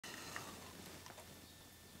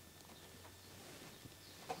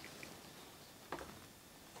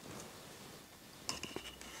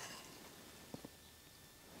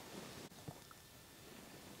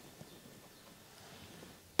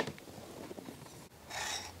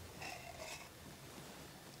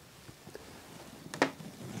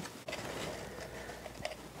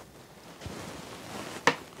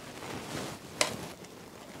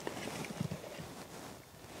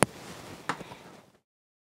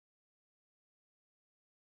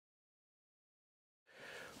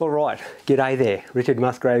Alright, g'day there, Richard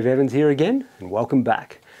MUSGRAVE-EVANS here again, and welcome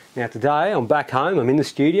back. Now today I'm back home, I'm in the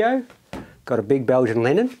studio, got a big Belgian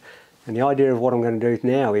linen, and the idea of what I'm going to do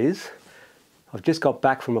now is, I've just got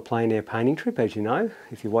back from a plein air painting trip, as you know,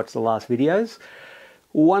 if you watched the last videos.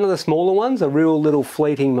 One of the smaller ones, a real little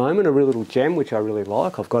fleeting moment, a real little gem, which I really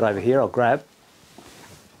like, I've got over here, I'll grab.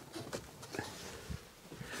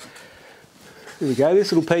 Here we go,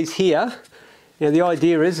 this little piece here. Now the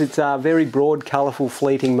idea is it's a very broad, colourful,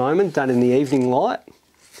 fleeting moment done in the evening light.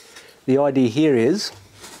 The idea here is,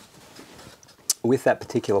 with that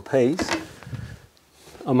particular piece,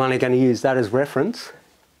 I'm only going to use that as reference.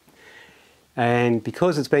 And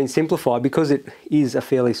because it's been simplified, because it is a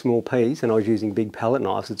fairly small piece and I was using big palette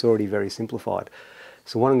knives, it's already very simplified.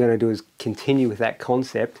 So what I'm going to do is continue with that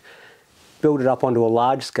concept, build it up onto a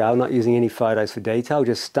large scale, not using any photos for detail,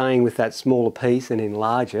 just staying with that smaller piece and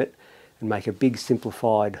enlarge it and make a big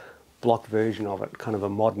simplified block version of it, kind of a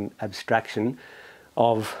modern abstraction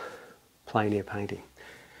of plein air painting.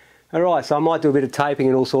 Alright, so I might do a bit of taping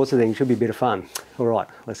and all sorts of things, should be a bit of fun. Alright,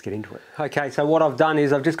 let's get into it. Okay, so what I've done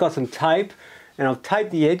is I've just got some tape and I've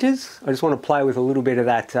taped the edges. I just want to play with a little bit of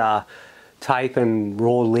that tape and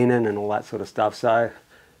raw linen and all that sort of stuff. So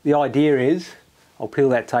the idea is I'll peel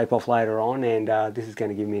that tape off later on and this is going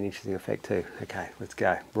to give me an interesting effect too. Okay, let's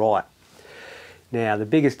go. Right. Now the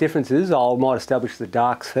biggest difference is I might establish the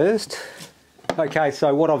darks first. Okay,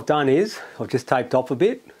 so what I've done is I've just taped off a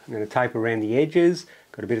bit. I'm going to tape around the edges.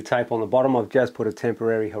 Got a bit of tape on the bottom. I've just put a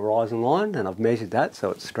temporary horizon line and I've measured that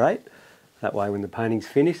so it's straight. That way when the painting's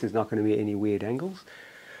finished there's not going to be any weird angles.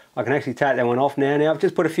 I can actually take that one off now. Now I've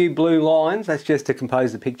just put a few blue lines. That's just to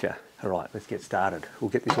compose the picture. Alright, let's get started. We'll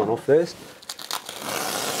get this one off first.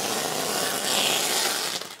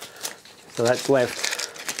 So that's left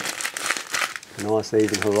a nice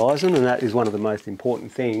even horizon, and that is one of the most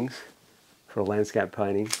important things for a landscape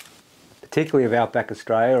painting, particularly of outback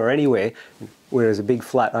Australia or anywhere where there's a big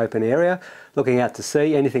flat open area looking out to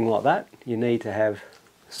sea, anything like that, you need to have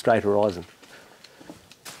a straight horizon.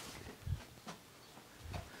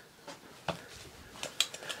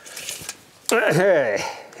 Here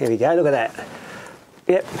we go, look at that.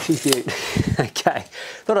 Yep, she's cute. Okay,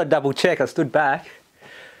 thought I'd double check, I stood back.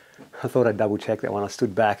 I thought I'd double check that one. I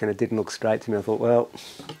stood back and it didn't look straight to me. I thought, well,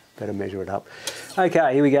 better measure it up.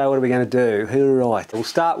 Okay, here we go. What are we going to do? Right, we'll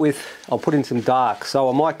start with, I'll put in some dark. So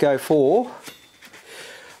I might go for,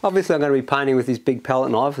 obviously I'm going to be painting with this big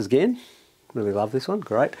palette knife again. Really love this one,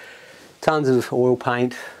 great. Tons of oil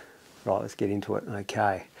paint. Right, let's get into it.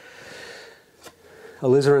 Okay.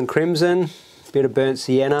 Alizarin crimson, bit of burnt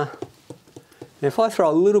sienna. Now if I throw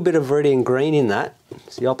a little bit of viridian green in that,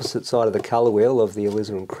 it's the opposite side of the colour wheel of the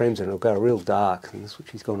alizarin crimson, it'll go real dark, and that's what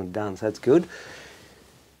she's gone and done, so that's good.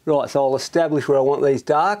 Right, so I'll establish where I want these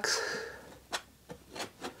darks. A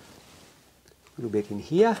little bit in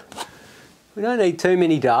here. We don't need too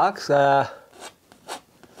many darks,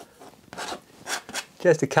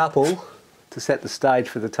 just a couple to set the stage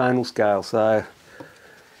for the tonal scale. So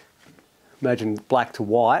imagine black to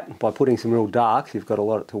white. By putting some real darks, you've got a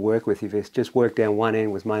lot to work with. If it's just worked down one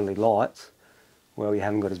end with mainly lights, well, you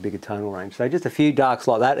haven't got as big a tonal range. So just a few darks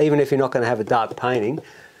like that, even if you're not going to have a dark painting,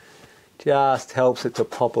 just helps it to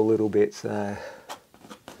pop a little bit. So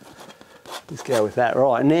let's go with that.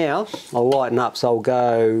 Right, now I'll lighten up. So I'll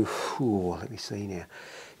go, let me see now.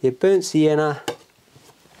 Yeah, burnt sienna,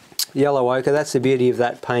 yellow ochre. That's the beauty of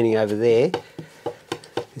that painting over there.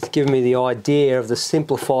 It's given me the idea of the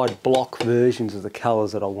simplified block versions of the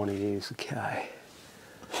colours that I want to use. Okay.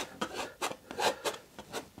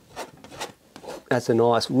 That's a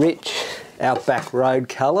nice rich outback road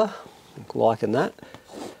colour. I'm liking that.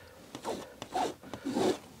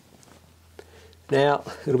 Now,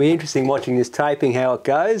 it'll be interesting watching this taping how it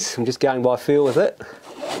goes. I'm just going by feel with it.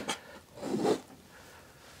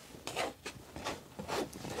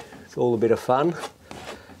 It's all a bit of fun.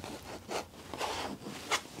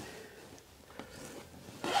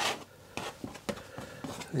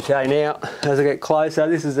 Okay, now as I get closer,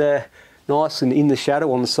 this is nice and in the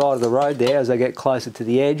shadow on the side of the road there. As I get closer to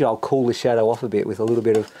the edge, I'll cool the shadow off a bit with a little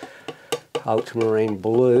bit of ultramarine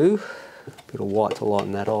blue, a bit of white to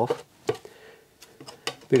lighten that off.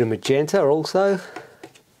 Bit of magenta also,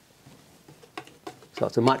 so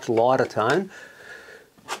it's a much lighter tone.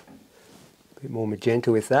 A bit more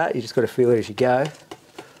magenta with that, you just got to feel it as you go.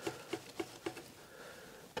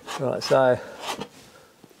 Right, so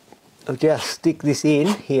I'll just stick this in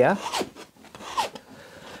here,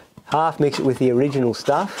 half mix it with the original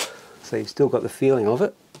stuff, so you've still got the feeling of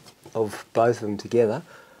it, of both of them together.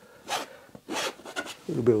 A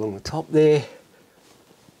little bit along the top there.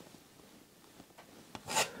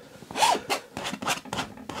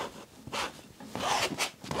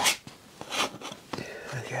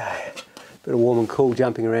 bit of warm and cool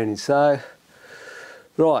jumping around in so.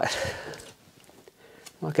 Right,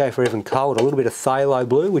 might go for even cold, a little bit of phthalo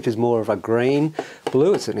blue, which is more of a green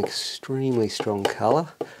blue. It's an extremely strong colour.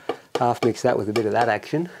 Half mix that with a bit of that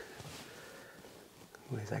action.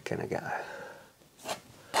 Where's that going to go?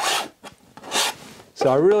 So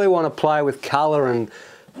I really want to play with colour and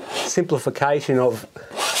simplification of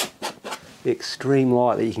the extreme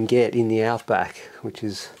light that you can get in the outback, which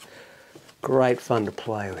is great fun to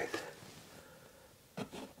play with.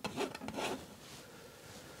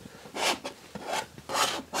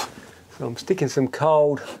 So I'm sticking some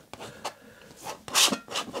cold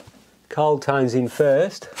tones in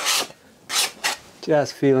first,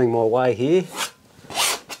 just feeling my way here.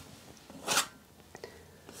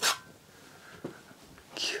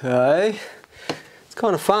 Okay, it's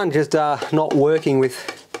kind of fun just not working with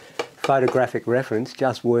photographic reference,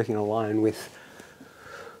 just working alone with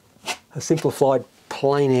a simplified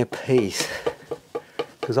plein air piece,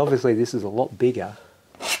 because obviously this is a lot bigger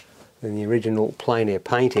than the original plein air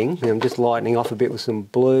painting. And I'm just lightening off a bit with some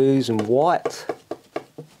blues and whites.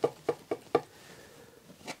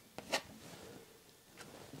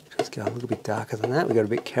 Just go a little bit darker than that. We got a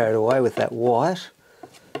bit carried away with that white.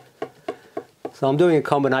 So I'm doing a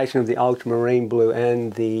combination of the ultramarine blue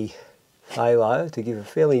and the phthalo to give a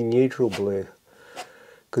fairly neutral blue,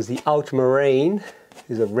 because the ultramarine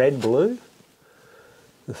is a red blue,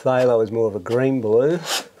 the phthalo is more of a green blue.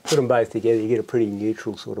 Put them both together, you get a pretty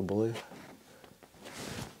neutral sort of blue.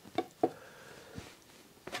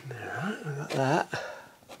 Alright, we've got that.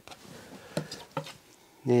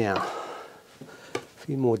 Now, a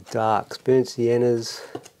few more darks, burnt siennas,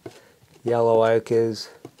 yellow ochres,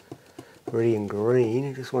 meridian green.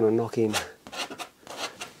 I just want to knock in a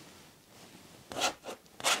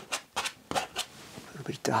little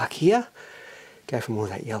bit of dark here. Go for more of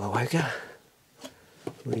that yellow ochre.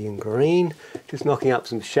 Meridian green. Just knocking up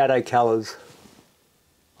some shadow colours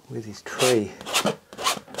with this tree.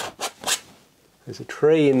 There's a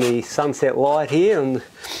tree in the sunset light here, and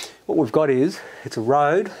what we've got is, it's a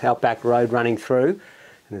road, Outback Road running through, and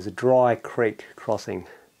there's a dry creek crossing.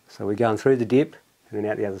 So we're going through the dip and then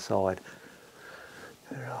out the other side.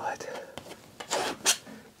 Right.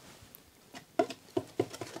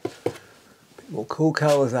 Bit more cool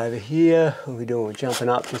colours over here. What are we doing? We're jumping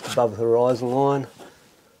up just above the horizon line.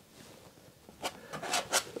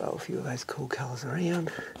 Throw a few of those cool colours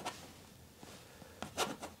around.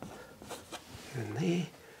 Here and there.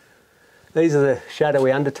 These are the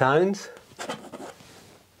shadowy undertones.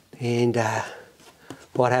 And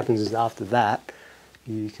what happens is after that,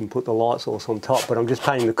 you can put the light source on top, but I'm just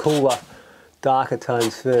painting the cooler, darker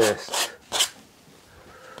tones first.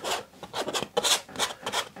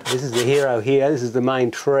 This is the hero here, this is the main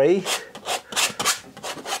tree.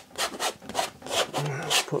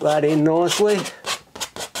 Put that in nicely.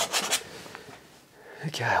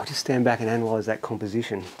 Okay, I'll just stand back and analyse that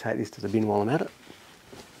composition. Take this to the bin while I'm at it.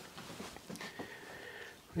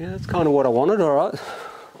 Yeah, that's kind of what I wanted, alright.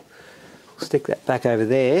 I'll stick that back over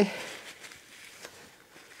there.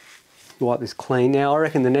 Wipe this clean. Now I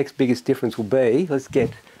reckon the next biggest difference will be, let's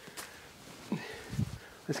get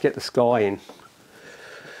the sky in.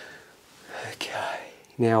 Okay,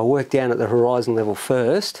 now I'll work down at the horizon level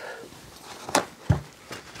first.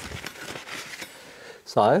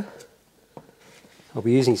 So I'll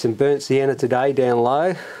be using some burnt sienna today down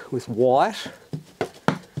low with white.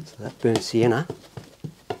 So that burnt sienna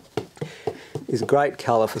is a great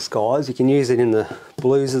colour for skies. You can use it in the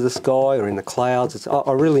blues of the sky or in the clouds.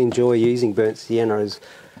 I really enjoy using burnt sienna as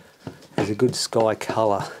a good sky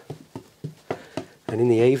colour. And in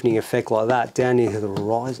the evening effect like that, down near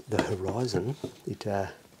the horizon, it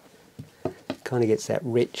kind of gets that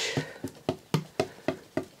rich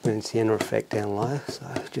burnt sienna effect down low. So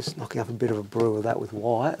just knocking up a bit of a brew of that with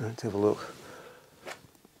white. Let's have a look.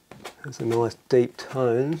 That's a nice deep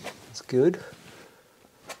tone. That's good.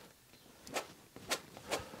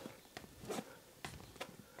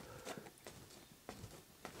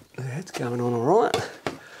 It's going on alright.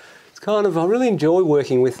 It's kind of, I really enjoy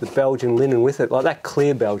working with the Belgian linen with it, like that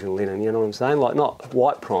clear Belgian linen, you know what I'm saying? Like not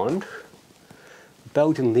white primed.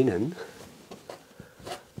 Belgian linen,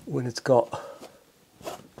 when it's got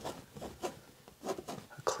a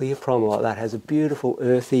clear primer like that, has a beautiful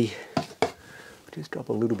earthy, just drop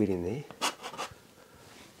a little bit in there.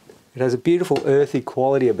 It has a beautiful earthy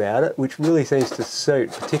quality about it, which really seems to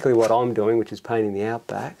suit particularly what I'm doing, which is painting the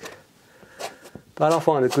outback. But I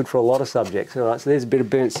find it good for a lot of subjects. Alright, so there's a bit of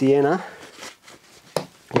burnt sienna.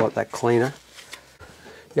 I like that cleaner.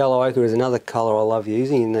 Yellow ochre is another colour I love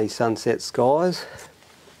using in these sunset skies.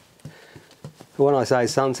 When I say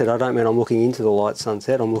sunset, I don't mean I'm looking into the light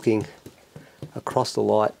sunset, I'm looking across the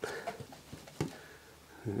light.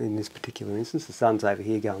 In this particular instance, the sun's over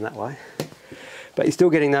here going that way. But you're still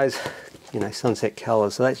getting those, you know, sunset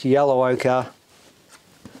colours. So that's yellow ochre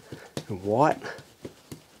and white.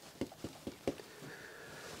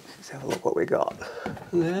 Let's have a look what we got.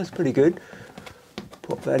 Yeah, that's pretty good.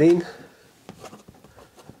 Pop that in.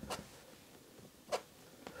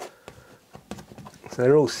 So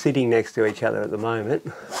they're all sitting next to each other at the moment.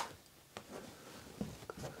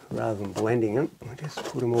 Rather than blending them, we just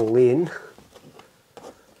put them all in.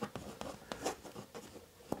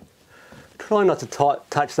 Try not to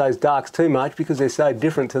touch those darks too much because they're so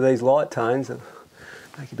different to these light tones. They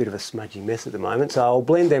make a bit of a smudgy mess at the moment, so I'll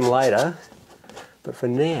blend them later. But for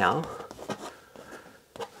now,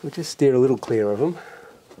 we'll just steer a little clear of them.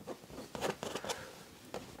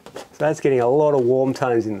 So that's getting a lot of warm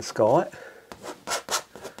tones in the sky.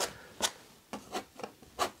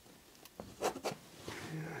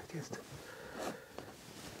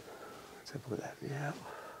 Let's have a look at that now.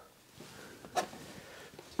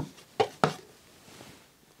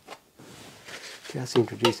 Just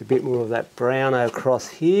introduce a bit more of that brown across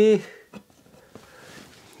here.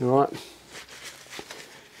 Right.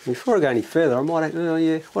 Before I go any further, I might,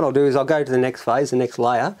 what I'll do is I'll go to the next phase, the next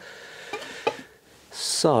layer.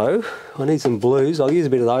 So, I need some blues. I'll use a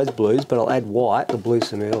bit of those blues, but I'll add white, the blues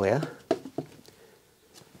from earlier.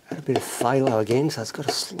 Add a bit of phthalo again, so it's got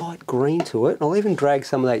a slight green to it. I'll even drag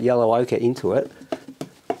some of that yellow ochre into it.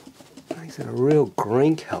 Makes it a real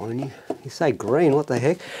green colour, and you say green, what the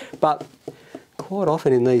heck? But quite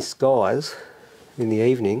often in these skies, in the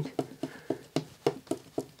evening,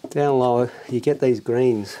 down low, you get these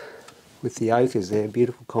greens with the ochres there,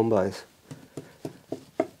 beautiful combos.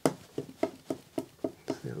 Let's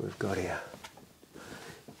see what we've got here.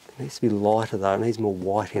 It needs to be lighter though, it needs more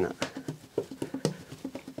white in it.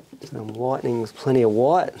 So I'm lightening with plenty of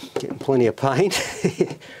white, getting plenty of paint.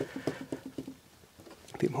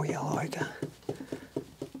 A bit more yellow ochre.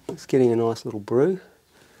 It's getting a nice little brew.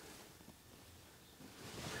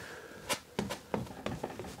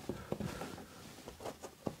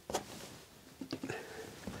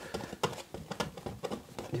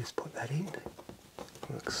 Just put that in,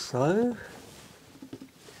 like so.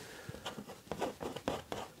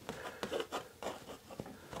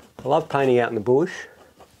 I love painting out in the bush,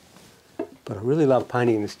 but I really love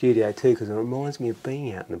painting in the studio too because it reminds me of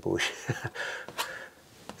being out in the bush.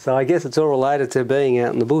 So I guess it's all related to being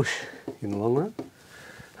out in the bush in the long run.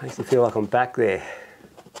 Makes me feel like I'm back there,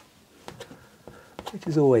 which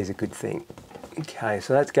is always a good thing. Okay,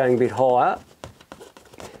 so that's going a bit higher.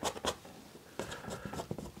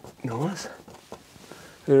 Nice.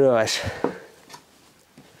 Right.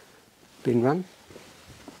 Bin run.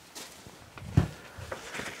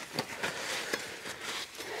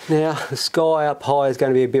 Now the sky up high is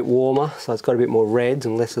going to be a bit warmer, so it's got a bit more reds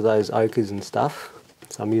and less of those ochres and stuff.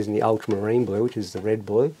 So I'm using the ultramarine blue, which is the red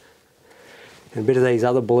blue. And a bit of these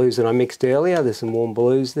other blues that I mixed earlier. There's some warm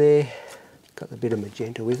blues there. Got a bit of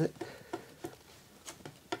magenta with it.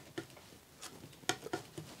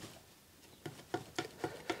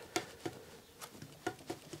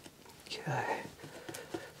 Okay,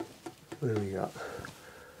 what do we got?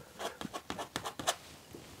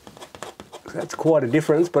 That's quite a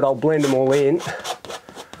difference, but I'll blend them all in, so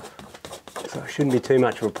it shouldn't be too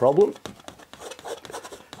much of a problem.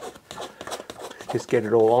 Just get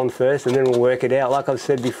it all on first and then we'll work it out. Like I've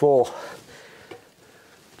said before,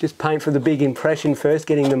 just paint for the big impression first,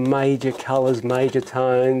 getting the major colours, major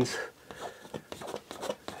tones,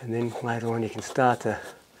 and then later on you can start to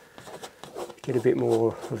get a bit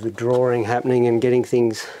more of the drawing happening and getting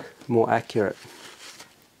things more accurate.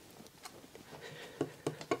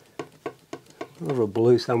 More of a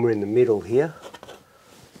blue somewhere in the middle here.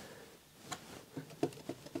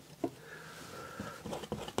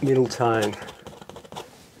 Middle tone.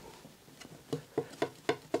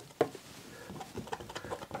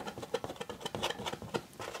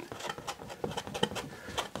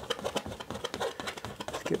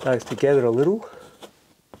 Let's get those together a little.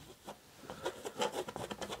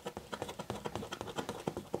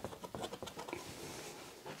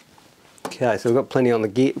 Okay, so we've got plenty on the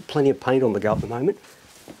gear, plenty of paint on the go at the moment.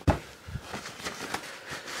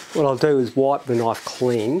 What I'll do is wipe the knife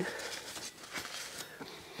clean,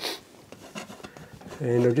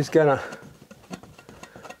 and I'm just going to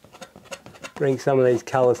bring some of these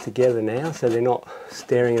colours together now, so they're not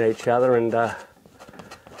staring at each other, and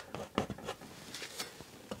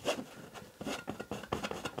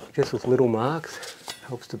just with little marks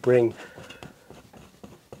helps to bring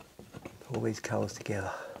all these colours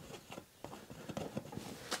together.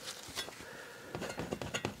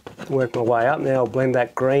 Work my way up. Now I'll blend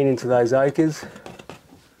that green into those ochres.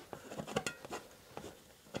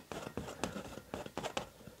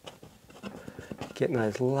 Getting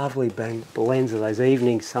those lovely blends of those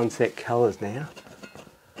evening sunset colours now.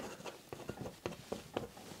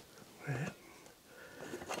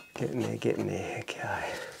 Getting there, okay.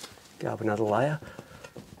 Go up another layer.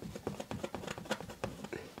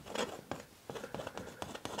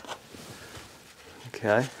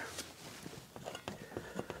 Okay.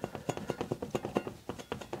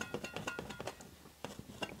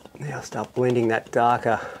 Now I'll start blending that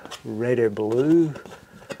darker redder blue.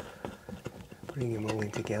 Bring them all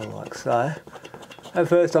in together like so. At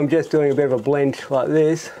first I'm just doing a bit of a blend like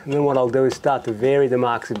this, and then what I'll do is start to vary the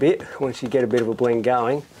marks a bit once you get a bit of a blend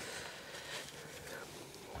going.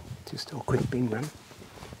 Just do a quick bin run.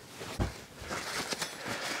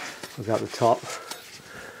 I'll go up the top.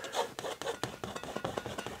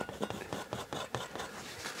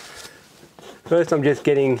 First I'm just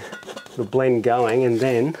getting the blend going, and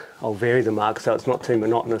then I'll vary the marks so it's not too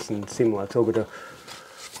monotonous and similar. It's all good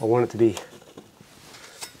I want it to be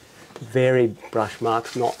varied brush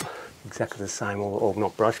marks, not exactly the same, or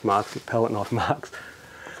not brush marks, but palette knife marks.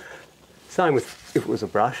 Same with if it was a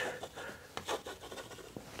brush.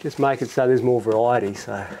 Just make it so there's more variety.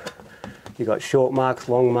 So you've got short marks,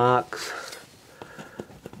 long marks,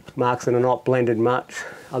 marks that are not blended much,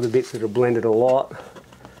 other bits that are blended a lot.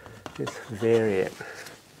 Just vary it.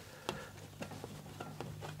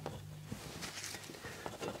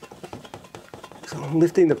 So I'm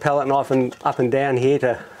lifting the palette knife and up and down here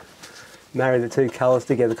to marry the two colours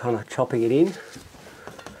together, kind of chopping it in.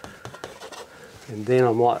 And then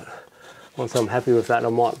I might, once I'm happy with that, I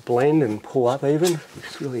might blend and pull up even,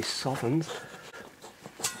 which really softens.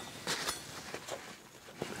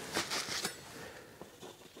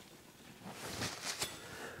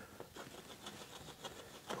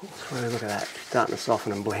 Pull through, look at that, starting to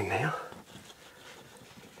soften and blend now.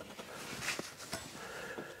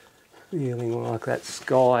 Feeling like that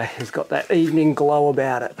sky has got that evening glow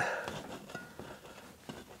about it.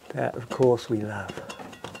 That, of course, we love.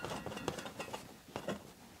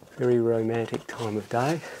 Very romantic time of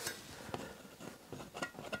day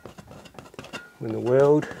when the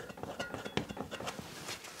world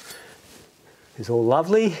is all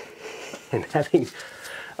lovely and having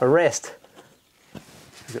a rest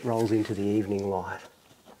as it rolls into the evening light.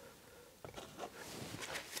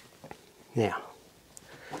 Now,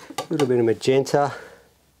 a little bit of magenta.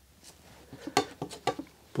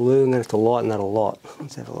 Blue, I'm going to have to lighten that a lot.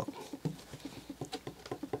 Let's have a look.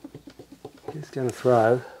 Just going to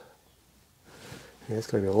throw, yeah, it's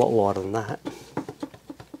going to be a lot lighter than that.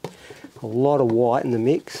 A lot of white in the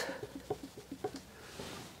mix.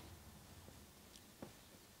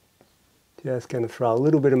 Just going to throw a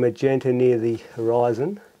little bit of magenta near the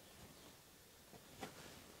horizon.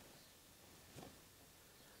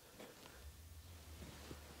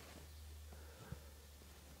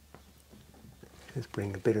 Just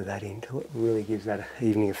bring a bit of that into it, really gives that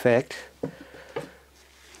evening effect.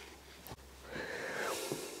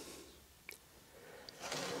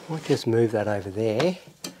 Might just move that over there,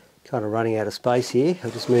 kind of running out of space here.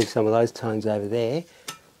 I'll just move some of those tones over there.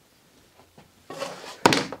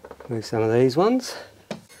 Move some of these ones.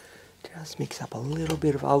 Just mix up a little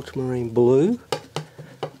bit of ultramarine blue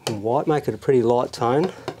and white, make it a pretty light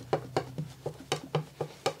tone.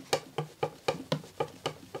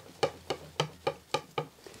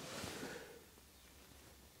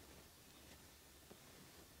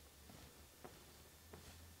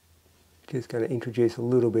 Just going to introduce a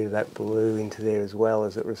little bit of that blue into there as well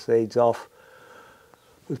as it recedes off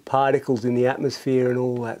with particles in the atmosphere and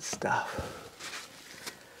all that stuff.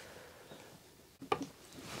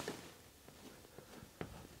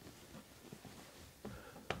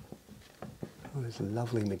 Oh, there's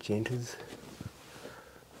lovely magentas.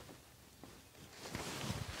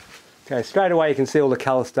 Okay, straight away you can see all the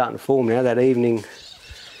colours starting to form now, that evening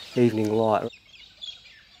light.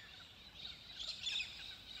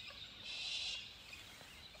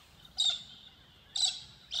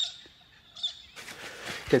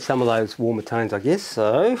 Get some of those warmer tones, I guess,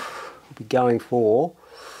 so we'll be going for,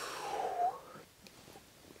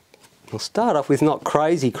 I'll start off with not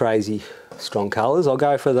crazy strong colours. I'll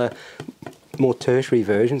go for the more tertiary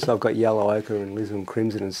version, so I've got yellow ochre and alizarin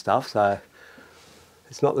crimson and stuff, so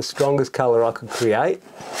it's not the strongest colour I could create.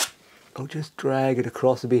 I'll just drag it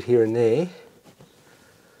across a bit here and there.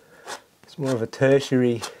 It's more of a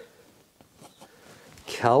tertiary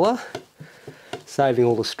colour, saving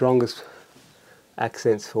all the strongest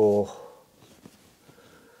accents for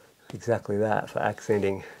exactly that, for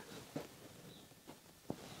accenting.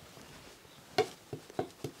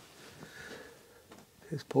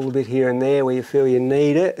 Pull a bit here and there where you feel you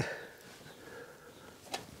need it.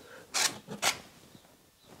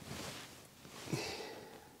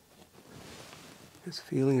 Just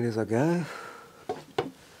feeling it as I go.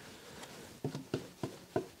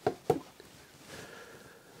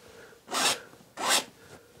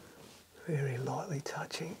 Very lightly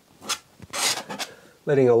touching.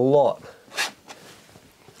 Letting a lot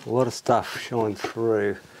of stuff shine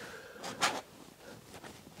through.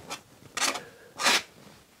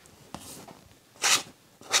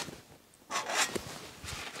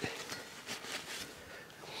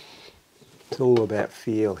 It's all about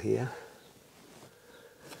feel here.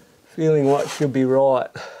 Feeling what should be right.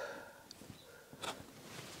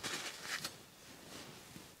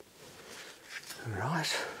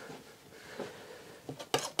 Right.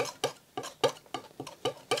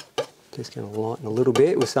 Just going to lighten a little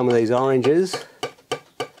bit with some of these oranges. Put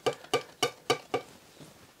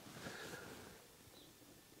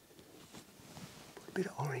a bit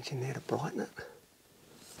of orange in there to brighten it.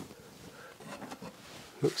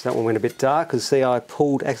 Oops, that one went a bit dark because see I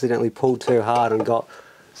accidentally pulled too hard and got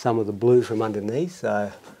some of the blue from underneath,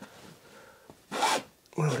 so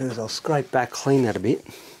what I'll do is I'll scrape back, clean that a bit.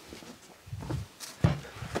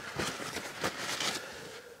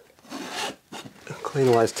 Clean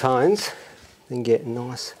all those tones, then get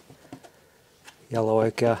nice yellow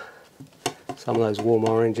ochre, some of those warm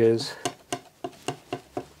oranges, a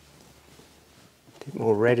bit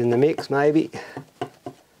more red in the mix maybe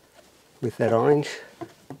with that orange.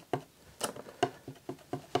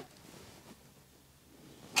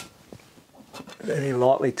 Very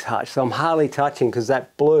lightly touched, so I'm hardly touching because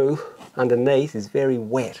that blue underneath is very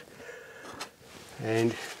wet,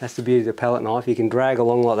 and that's the beauty of the palette knife. You can drag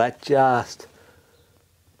along like that, just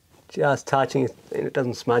touching it, and it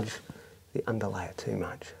doesn't smudge the underlayer too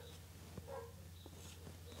much.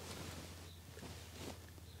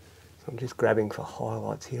 So I'm just grabbing for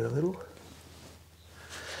highlights here a little.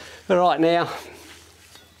 All right, now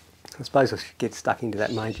I suppose I should get stuck into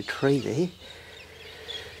that major tree there.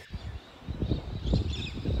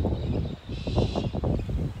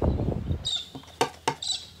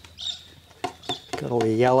 Got all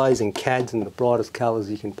the yellows and cads and the brightest colours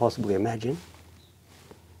you can possibly imagine.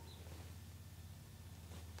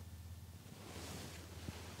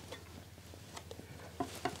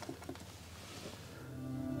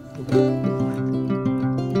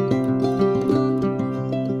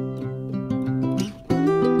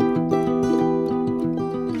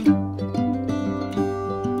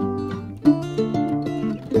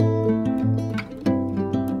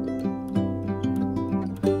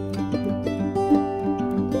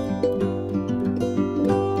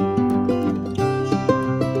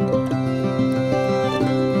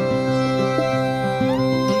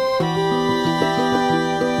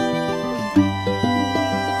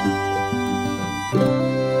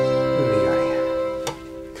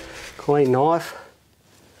 Clean knife,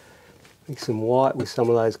 mix some white with some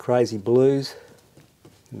of those crazy blues,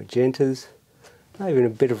 magentas, maybe a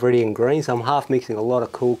bit of red and green, so I'm half mixing a lot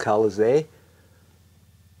of cool colours there.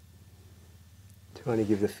 Trying to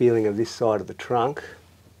give the feeling of this side of the trunk.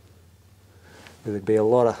 There'd be a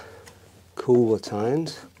lot of cooler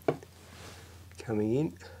tones coming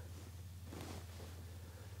in.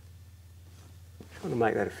 Trying to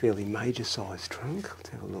make that a fairly major size trunk. Let's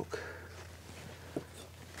have a look.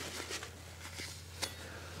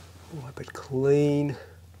 Wipe it clean,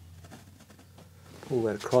 pull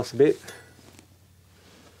that across a bit, so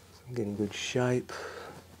I'm getting good shape.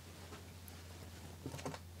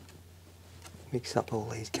 Mix up all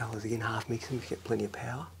these colours again, half mix them to get plenty of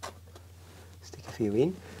power. Stick a few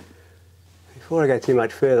in. Before I go too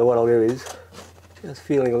much further, what I'll do is just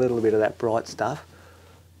feeling a little bit of that bright stuff.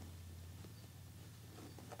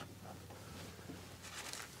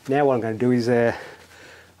 Now what I'm going to do is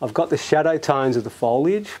I've got the shadow tones of the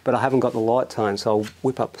foliage, but I haven't got the light tones, so I'll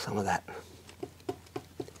whip up some of that.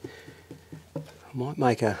 I might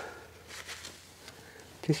make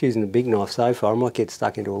just using the big knife so far, I might get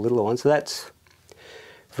stuck into a little one. So that's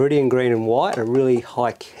Viridian green and white, a really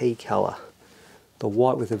high key colour. The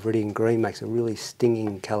white with the Viridian green makes a really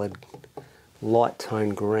stinging coloured light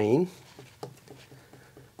tone green.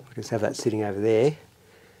 I'll just have that sitting over there.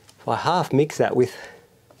 If I half mix that with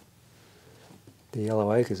the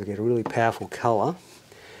yellow ochres, I get a really powerful colour.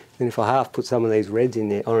 Then if I half put some of these reds in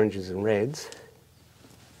there, oranges and reds,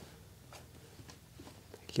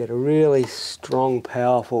 you get a really strong,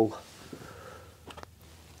 powerful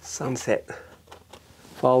sunset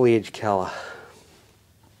foliage colour.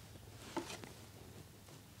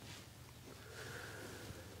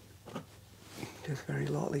 Just very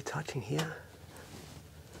lightly touching here.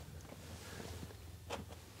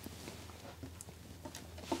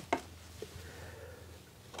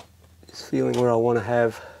 feeling where I want to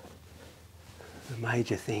have the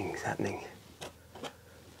major things happening.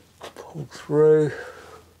 Pull through.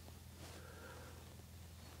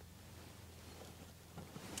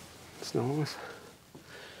 It's nice.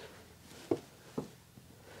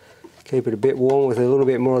 Keep it a bit warm with a little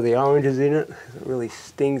bit more of the oranges in it. It really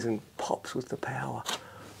stings and pops with the power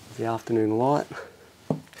of the afternoon light.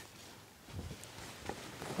 A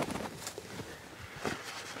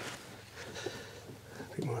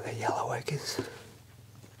bit more of the yellow ochres.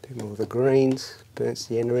 A bit more of the greens. Burnt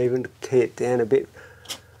sienna even to key it down a bit.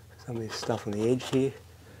 Some of this stuff on the edge here.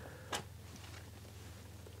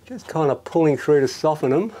 Just kind of pulling through to soften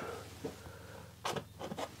them.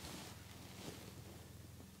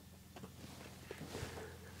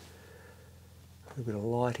 A bit of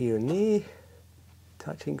light here and there,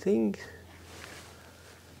 touching things.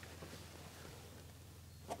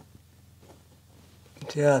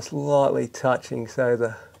 Just lightly touching so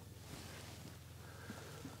the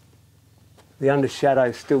undershadow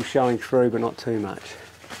is still showing through, but not too much.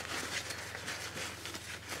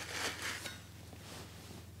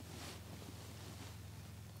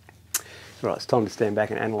 Right, it's time to stand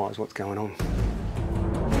back and analyse what's going on.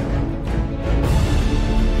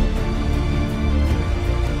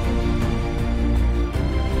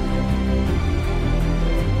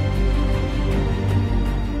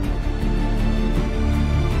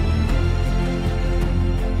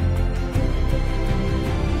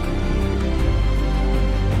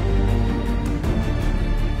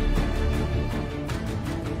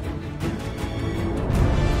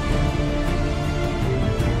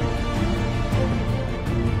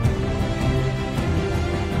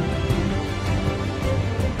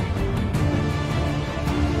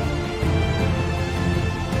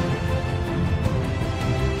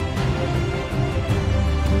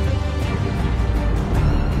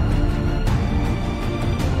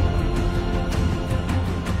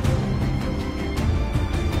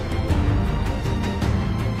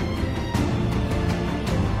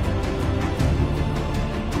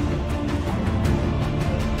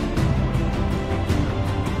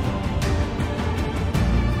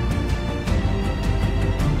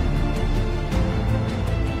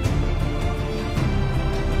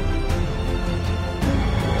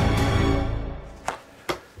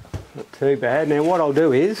 Too bad. Now what I'll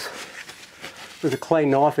do is, with a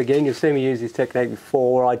clean knife again, you'll see me use this technique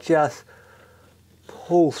before, I just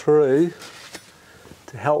pull through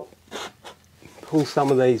to help pull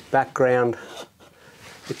some of these background.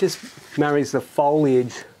 It just marries the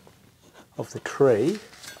foliage of the tree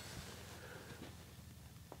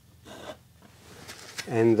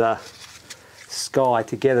and the sky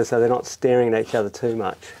together so they're not staring at each other too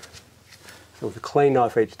much. So with a clean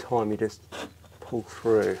knife each time you just pull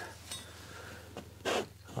through.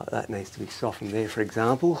 Like that needs to be softened there, for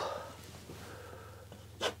example.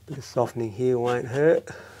 Bit of softening here won't hurt.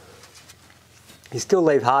 You still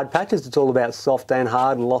leave hard patches, it's all about soft and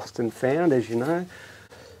hard, lost and found, as you know.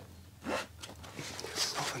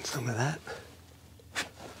 Just soften some of that.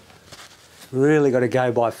 Really got to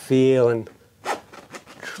go by feel and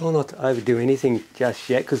try not to overdo anything just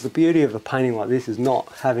yet, because the beauty of a painting like this is not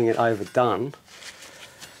having it overdone.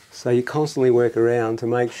 So you constantly work around to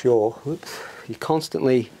make sure, whoops, you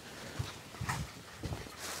constantly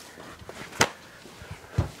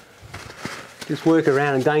just work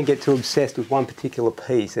around and don't get too obsessed with one particular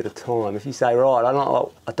piece at a time. If you say, right, I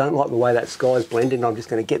don't like the way that sky's blended and I'm just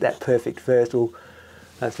going to get that perfect first, well,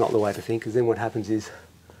 that's not the way to think, because then what happens is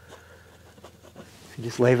if you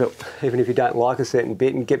just leave it, even if you don't like a certain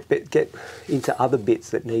bit, and get into other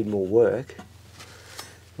bits that need more work,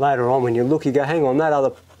 later on when you look, you go, hang on, that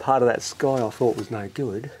other part of that sky I thought was no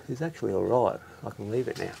good is actually all right. I can leave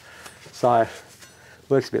it now. So it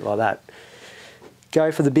works a bit like that.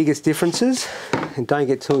 Go for the biggest differences and don't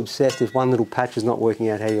get too obsessed if one little patch is not working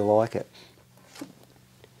out how you like it.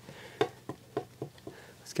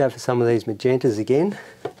 Let's go for some of these magentas again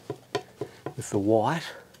with the white.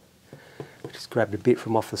 Just grabbed a bit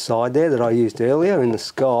from off the side there that I used earlier in the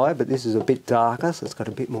sky, but this is a bit darker, so it's got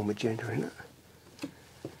a bit more magenta in it.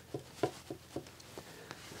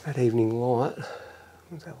 That evening light,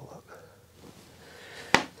 let's have a look.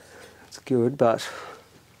 That's good, but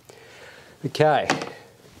okay,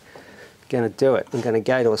 going to do it. I'm going to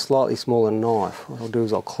go to a slightly smaller knife. What I'll do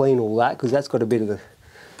is I'll clean all that, because that's got a bit of the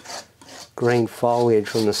green foliage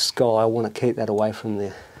from the sky. I want to keep that away from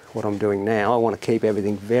what I'm doing now. I want to keep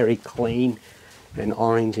everything very clean and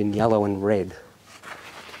orange and yellow and red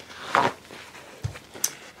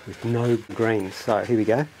with no green. So here we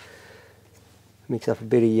go. Mix up a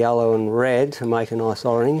bit of yellow and red to make a nice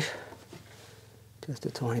orange. Just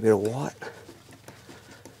a tiny bit of white.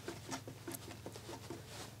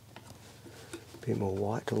 A bit more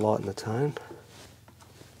white to lighten the tone.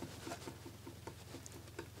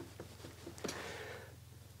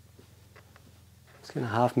 Just going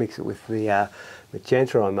to half mix it with the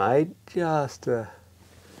magenta I made, just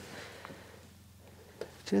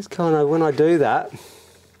kind of, when I do that,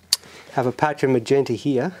 have a patch of magenta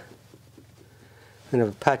here and have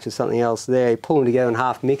a patch of something else there. You pull them together and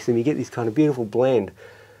half mix them, you get this kind of beautiful blend.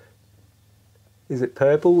 Is it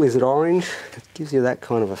purple? Is it orange? It gives you that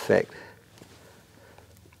kind of effect,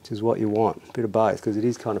 which is what you want. A bit of both, because it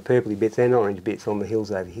is kind of purpley bits and orange bits on the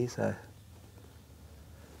hills over here. So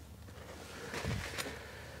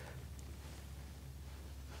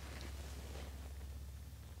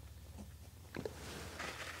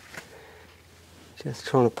just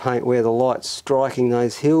trying to paint where the light's striking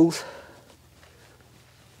those hills.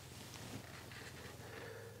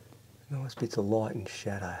 Nice bits of light and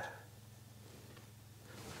shadow.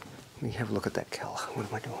 Let me have a look at that colour. What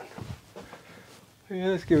am I doing?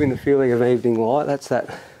 Yeah, it's giving the feeling of evening light. That's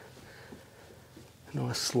that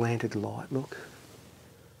nice slanted light look.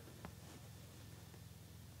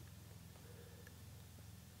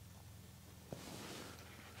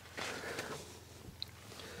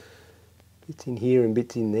 Bits in here and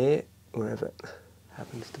bits in there, wherever it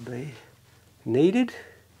happens to be needed.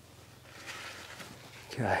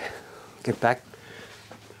 Okay, get back.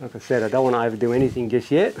 Like I said, I don't want to overdo anything just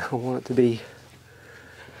yet. I want it to be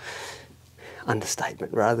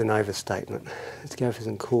understatement rather than overstatement. Let's go for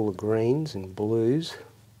some cooler greens and blues.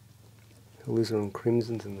 Alizarin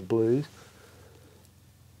crimsons and the blues.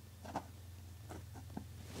 A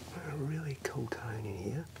really cool tone in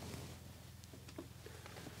here.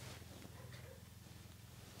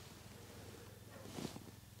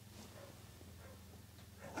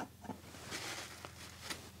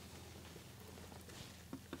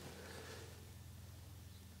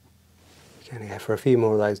 Going to go for a few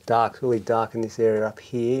more of those darks, really darken this area up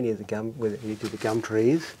here near the gum, where you do the gum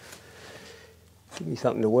trees. Give me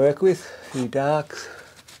something to work with, a few darks.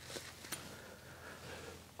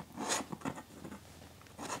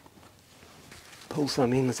 Pull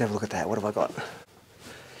some in, let's have a look at that. What have I got?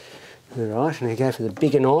 Alright, now go for the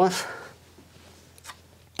bigger knife.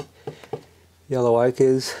 Yellow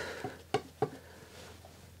ochres, a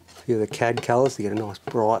few of the cad colours to get a nice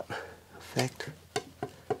bright effect.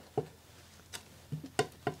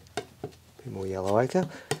 More yellow ochre.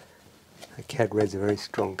 The cad red's a very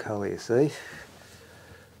strong colour, you see.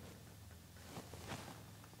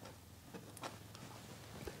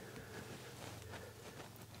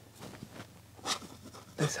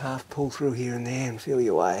 Let's half pull through here and there and feel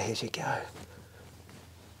your way as you go.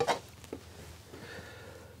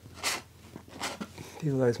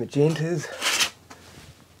 Feel those magentas.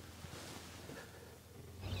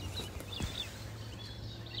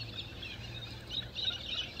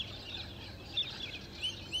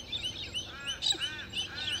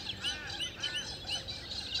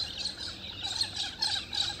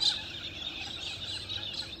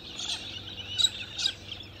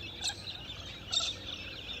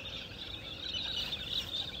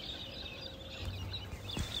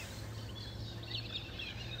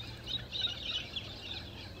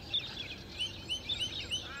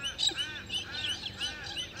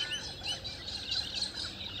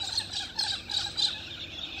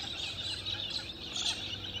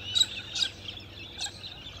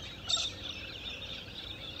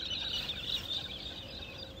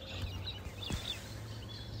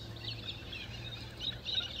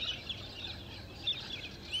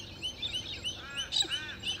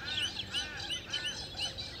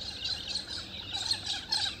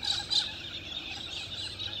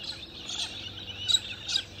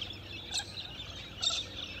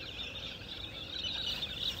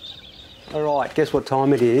 Alright, guess what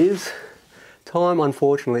time it is? Time,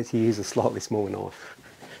 unfortunately, to use a slightly smaller knife.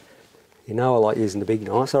 You know I like using the big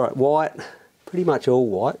knives. Alright, white, pretty much all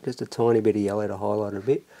white, just a tiny bit of yellow to highlight it a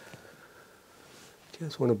bit.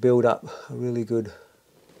 Just want to build up a really good,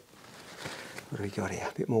 what do we got here?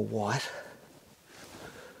 A bit more white.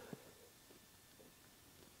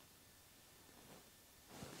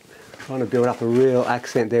 Trying to build up a real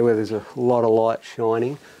accent there where there's a lot of light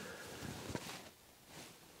shining.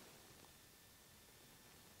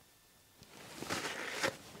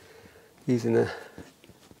 Using a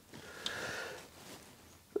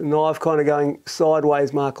knife kind of going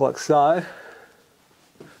sideways mark like so.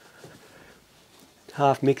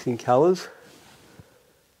 Half mixing colours.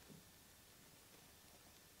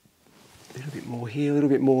 A little bit more here, a little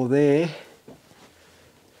bit more there.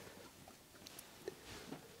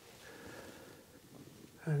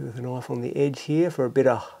 With a knife on the edge here for a bit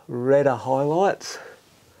of redder highlights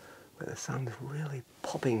where the sun's really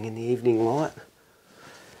popping in the evening light.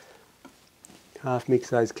 Half mix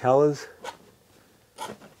those colours.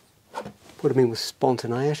 Put them in with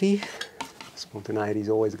spontaneity. Spontaneity is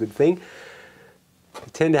always a good thing.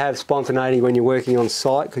 You tend to have spontaneity when you're working on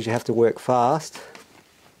site because you have to work fast.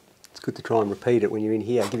 It's good to try and repeat it when you're in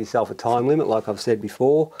here. Give yourself a time limit like I've said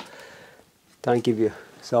before. Don't give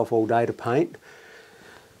yourself all day to paint.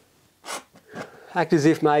 Act as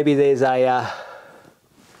if maybe there's a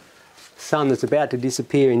sun that's about to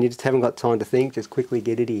disappear and you just haven't got time to think. Just quickly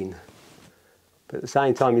get it in. But at the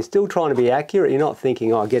same time, you're still trying to be accurate. You're not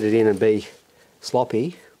thinking, oh, I'll get it in and be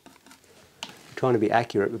sloppy. You're trying to be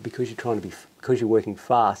accurate, but because you're working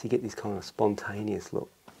fast, you get this kind of spontaneous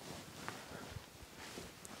look.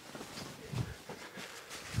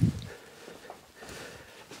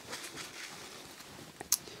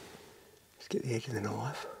 Just get the edge of the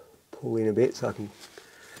knife, pull in a bit so I can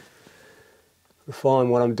refine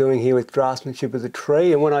what I'm doing here with draftsmanship of the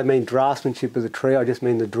tree. And when I mean draftsmanship of the tree, I just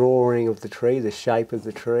mean the drawing of the tree, the shape of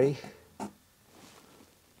the tree.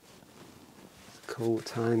 Cool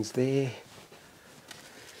tones there.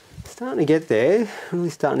 Starting to get there, really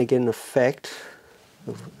starting to get an effect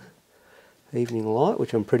of evening light,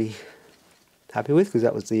 which I'm pretty happy with because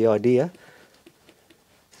that was the idea.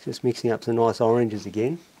 Just mixing up some nice oranges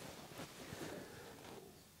again.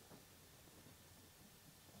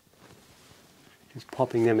 Just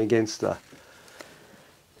popping them against the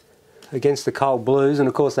cold blues, and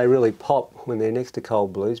of course they really pop when they're next to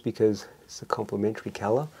cold blues because it's a complementary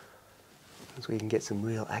colour. That's where you can get some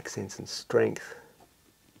real accents and strength.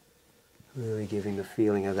 Really giving the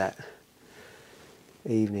feeling of that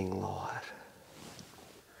evening light.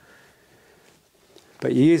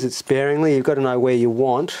 But you use it sparingly. You've got to know where you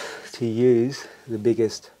want to use the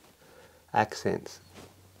biggest accents.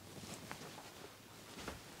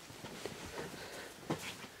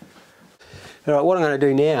 Alright, what I'm going to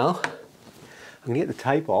do now, I'm going to get the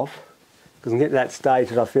tape off, because I'm getting to that stage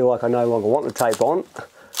that I feel like I no longer want the tape on.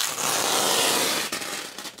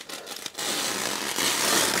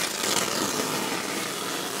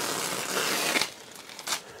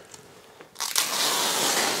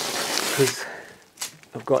 Because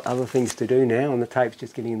I've got other things to do now and the tape's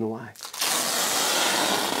just getting in the way.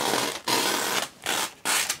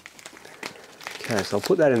 Okay, so I'll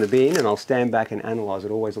put that in the bin and I'll stand back and analyse.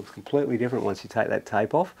 It always looks completely different once you take that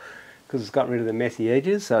tape off because it's gotten rid of the messy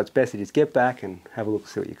edges, so it's best to just get back and have a look,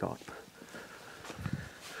 see what you got.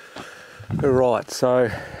 Alright,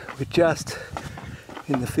 so we're just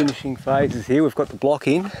in the finishing phases here. We've got the block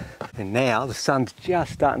in and now the sun's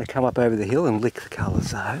just starting to come up over the hill and lick the colours.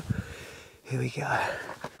 So here we go,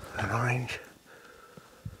 an orange.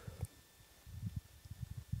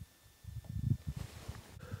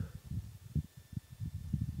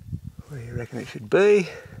 Where do you reckon it should be?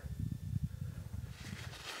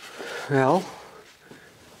 Well,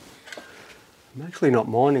 I'm actually not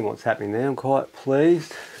minding what's happening there. I'm quite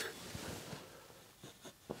pleased.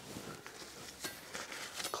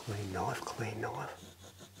 Clean knife, clean knife.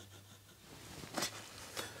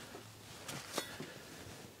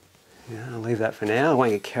 Yeah, I'll leave that for now. I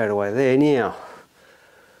won't get carried away there. Now,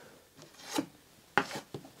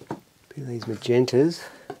 these magentas.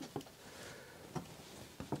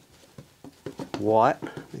 White,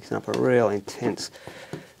 mixing up a real intense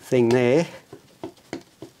thing there.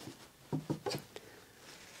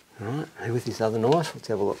 Alright, and with this other knife, let's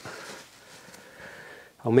have a look.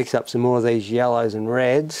 I'll mix up some more of these yellows and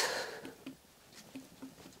reds.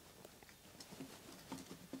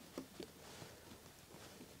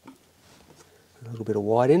 A little bit of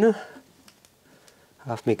white in it.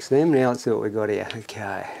 Half mix them. Now let's see what we've got here.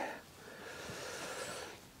 Okay.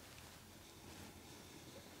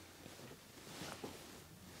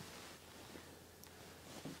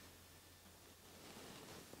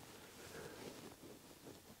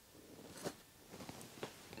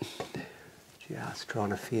 Just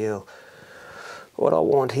trying to feel what I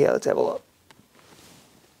want here. Let's have a look.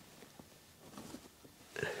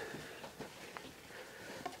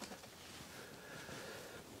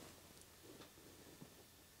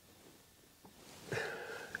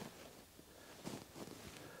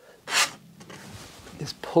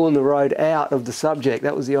 Just pulling the road out of the subject.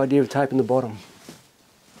 That was the idea of taping the bottom.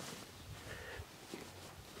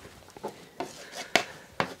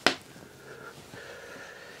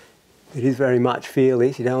 It is very much feel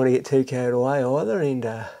this, you don't want to get too carried away either, and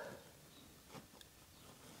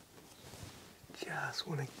just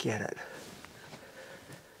want to get it.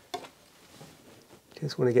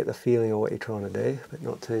 Just want to get the feeling of what you're trying to do, but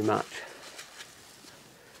not too much.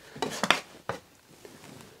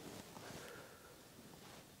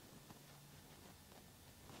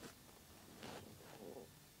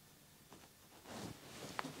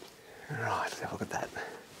 Right, let's have a look at that.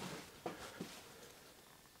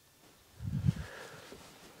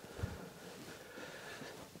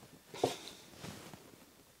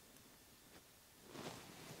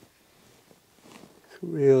 It's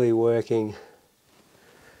really working with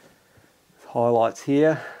highlights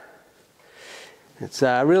here. It's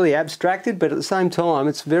really abstracted, but at the same time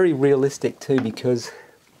it's very realistic too, because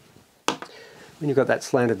when you've got that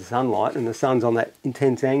slanted sunlight and the sun's on that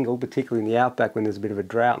intense angle, particularly in the outback when there's a bit of a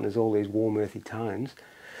drought and there's all these warm earthy tones,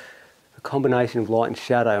 the combination of light and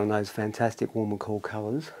shadow on those fantastic warm and cool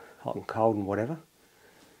colours, hot and cold and whatever,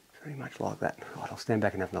 it's very much like that. Right, I'll stand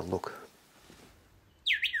back and have another look.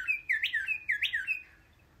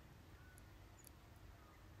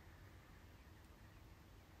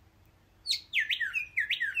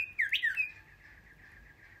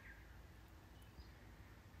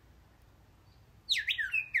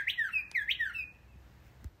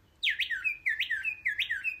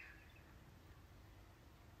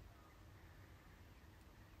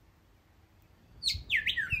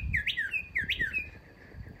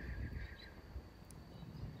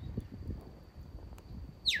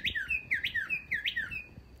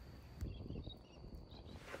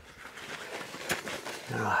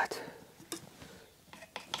 Right.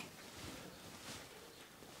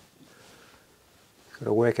 Got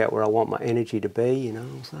to work out where I want my energy to be, you know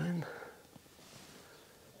what I'm saying?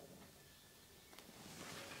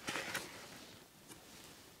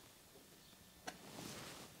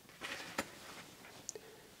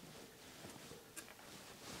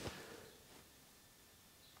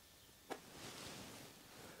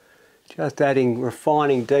 Just adding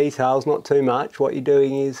refining details, not too much. What you're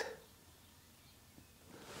doing is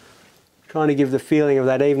trying to give the feeling of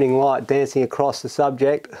that evening light dancing across the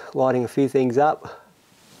subject, lighting a few things up.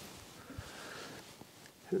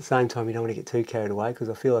 At the same time, you don't want to get too carried away, because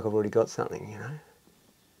I feel like I've already got something, you know.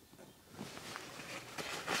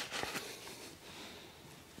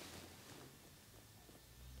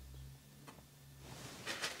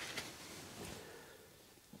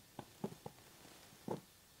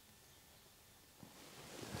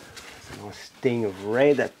 There's a nice sting of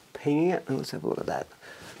red that's pinging it. Let's have a look at that.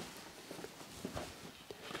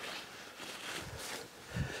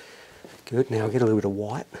 Good, now I'll get a little bit of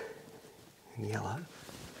white and yellow.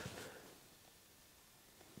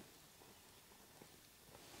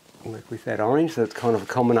 Work with that orange, so it's kind of a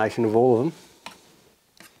combination of all of them.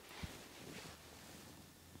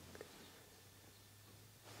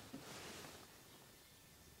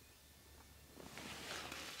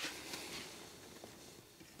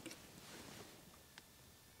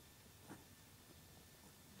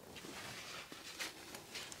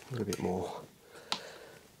 A little bit more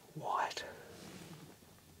white.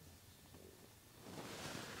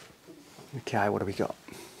 Okay, what do we got?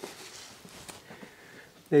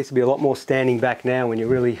 Needs to be a lot more standing back now when you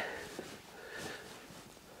really...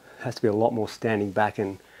 has to be a lot more standing back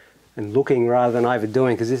and looking rather than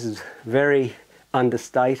overdoing, because this is very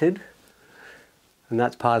understated, and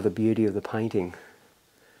that's part of the beauty of the painting.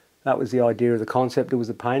 That was the idea of the concept. It was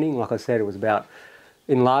the painting. Like I said, it was about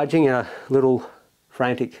enlarging a little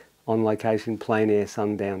frantic on location plein air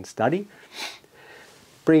sundown study,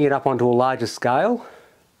 bring it up onto a larger scale,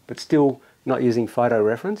 but still not using photo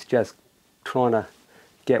reference, just trying to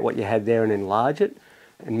get what you had there and enlarge it,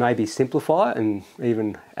 and maybe simplify it and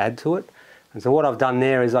even add to it. And so what I've done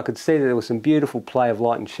there is I could see that there was some beautiful play of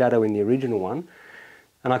light and shadow in the original one,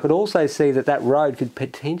 and I could also see that that road could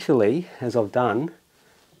potentially, as I've done,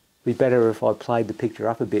 be better if I played the picture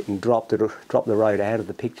up a bit and dropped the road out of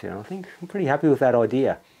the picture. And I think I'm pretty happy with that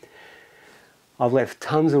idea. I've left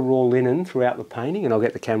tons of raw linen throughout the painting, and I'll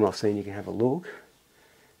get the camera off so you can have a look.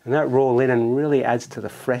 And that raw linen really adds to the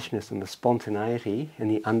freshness and the spontaneity and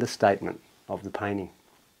the understatement of the painting.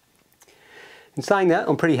 In saying that,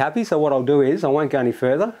 I'm pretty happy, so what I'll do is I won't go any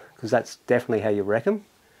further, because that's definitely how you wreck them.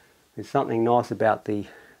 There's something nice about the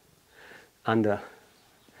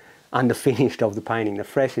underfinished of the painting, the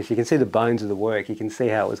freshness. You can see the bones of the work, you can see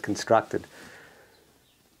how it was constructed.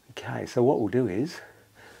 Okay, so what we'll do is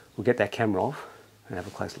we'll get that camera off and have a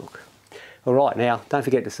close look. Alright, now don't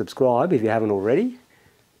forget to subscribe if you haven't already,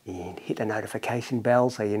 and hit the notification bell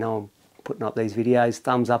so you know I'm putting up these videos.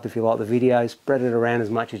 Thumbs up if you like the video, spread it around as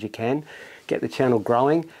much as you can, get the channel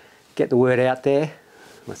growing, get the word out there.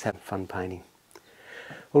 Let's have fun painting.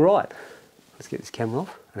 Alright, let's get this camera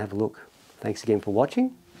off and have a look. Thanks again for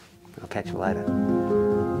watching. I'll catch you later.